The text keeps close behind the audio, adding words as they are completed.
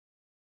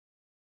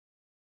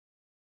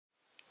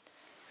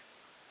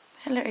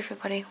Hello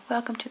everybody,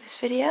 welcome to this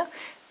video.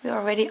 We're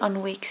already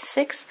on week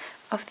 6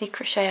 of the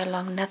Crochet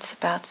Along Nuts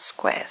About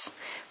squares.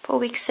 For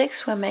week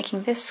 6 we're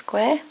making this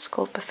square. It's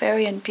called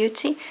Bavarian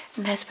Beauty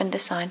and has been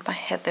designed by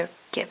Heather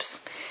Gibbs.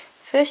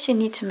 First you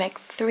need to make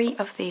 3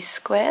 of these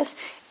squares,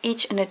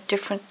 each in a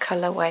different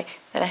colorway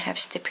that I have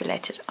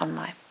stipulated on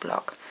my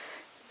blog.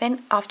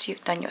 Then after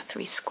you've done your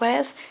 3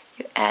 squares,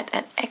 you add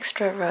an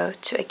extra row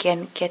to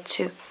again get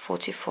to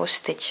 44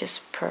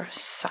 stitches per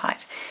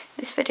side.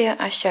 In this video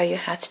I show you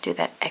how to do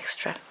that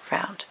extra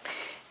round.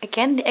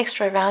 Again, the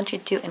extra round you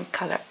do in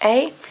color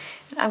A,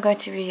 and I'm going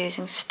to be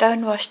using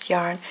stonewashed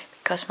yarn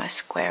because my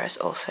square is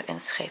also in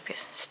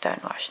Scheepjes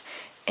stonewashed,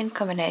 in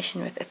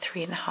combination with a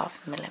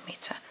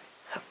 3.5mm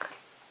hook.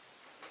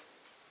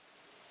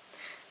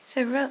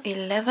 So row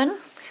 11,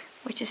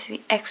 which is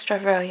the extra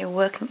row you're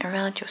working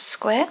around your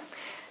square,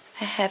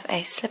 I have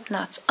a slip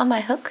knot on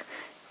my hook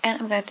and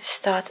I'm going to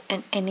start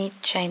in any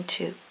chain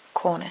 2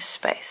 corner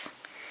space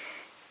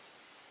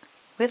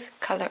with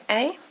color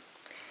A,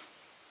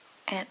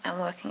 and I'm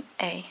working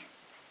a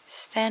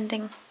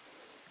standing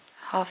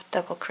half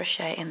double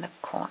crochet in the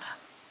corner,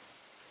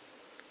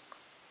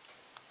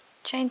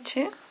 chain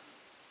 2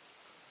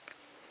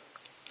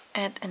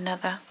 and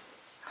another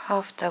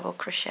half double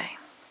crochet.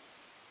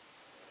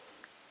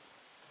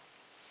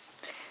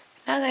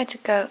 Now I'm going to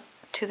go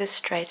to the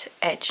straight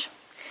edge.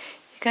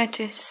 You're going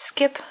to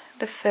skip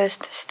the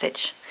first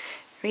stitch.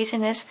 The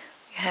reason is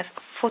you have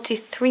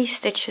 43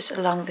 stitches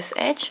along this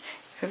edge.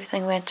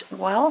 Everything went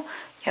well.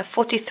 You have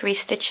 43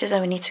 stitches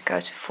and we need to go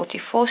to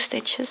 44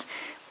 stitches.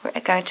 We're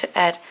going to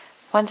add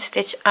 1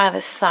 stitch either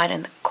side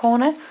in the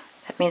corner.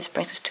 That means it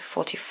brings us to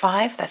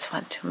 45. That's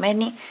 1 too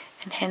many,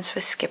 and hence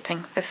we're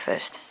skipping the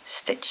first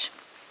stitch.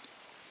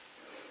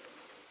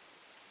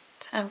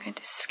 So I'm going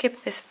to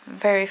skip this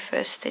very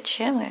first stitch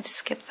here. I'm going to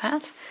skip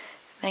that,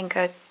 then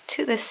go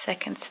to the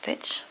second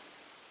stitch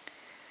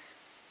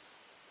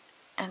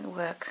and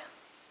work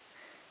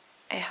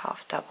a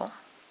half double,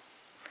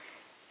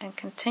 and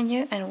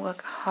continue and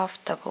work a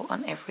half double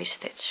on every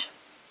stitch.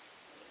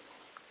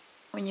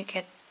 When you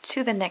get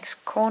to the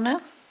next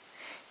corner,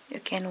 you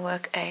can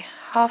work a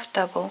half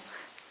double,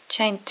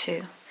 chain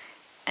 2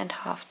 and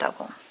half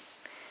double.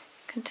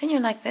 Continue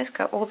like this,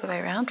 go all the way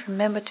around.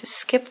 Remember to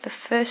skip the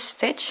first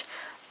stitch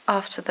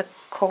after the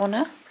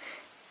corner,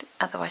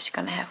 otherwise you're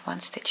going to have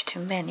 1 stitch too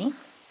many.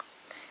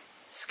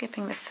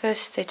 Skipping the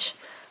first stitch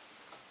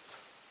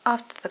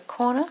after the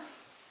corner,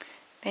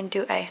 then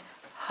do a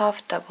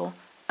half double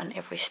on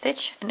every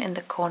stitch, and in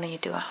the corner you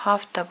do a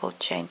half double,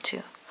 chain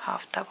 2,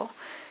 half double.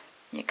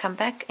 You come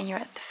back and you're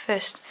at the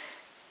first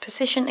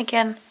position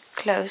again,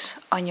 close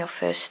on your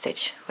first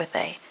stitch with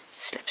a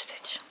slip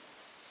stitch.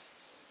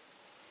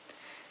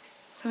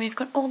 So we've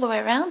gone all the way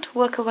around,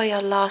 work away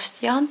your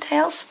last yarn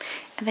tails,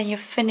 and then you've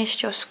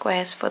finished your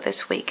squares for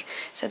this week.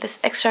 So this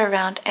extra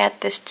round,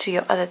 add this to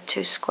your other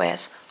 2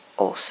 squares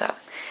also.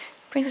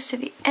 Brings us to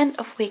the end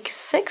of week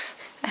 6.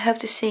 I hope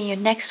to see you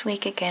next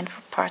week again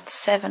for part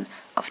 7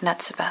 of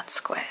Nuts About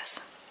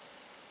Squares.